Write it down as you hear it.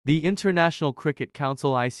The International Cricket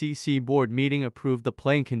Council ICC board meeting approved the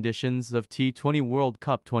playing conditions of T20 World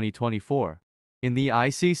Cup 2024. In the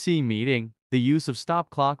ICC meeting, the use of stop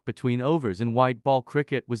clock between overs in white ball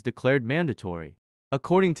cricket was declared mandatory.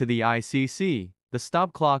 According to the ICC, the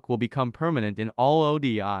stop clock will become permanent in all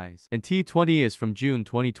ODIs and T20 is from June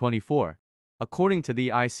 2024. According to the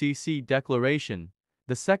ICC declaration,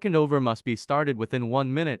 the second over must be started within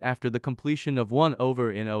 1 minute after the completion of one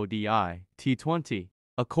over in ODI, T20.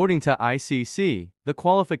 According to ICC, the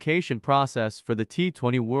qualification process for the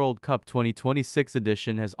T20 World Cup 2026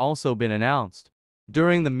 edition has also been announced.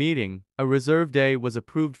 During the meeting, a reserve day was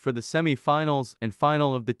approved for the semi-finals and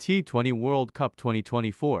final of the T20 World Cup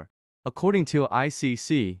 2024. According to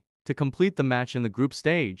ICC, to complete the match in the group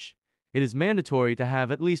stage, it is mandatory to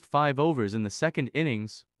have at least 5 overs in the second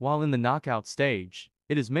innings, while in the knockout stage,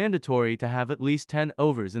 it is mandatory to have at least 10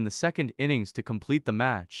 overs in the second innings to complete the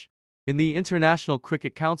match. In the International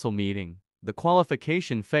Cricket Council meeting, the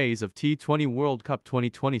qualification phase of T20 World Cup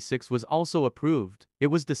 2026 was also approved. It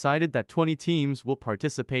was decided that 20 teams will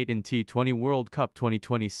participate in T20 World Cup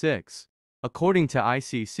 2026. According to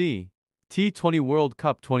ICC, T20 World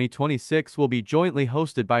Cup 2026 will be jointly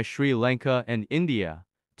hosted by Sri Lanka and India.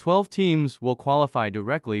 12 teams will qualify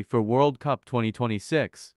directly for World Cup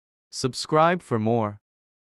 2026. Subscribe for more.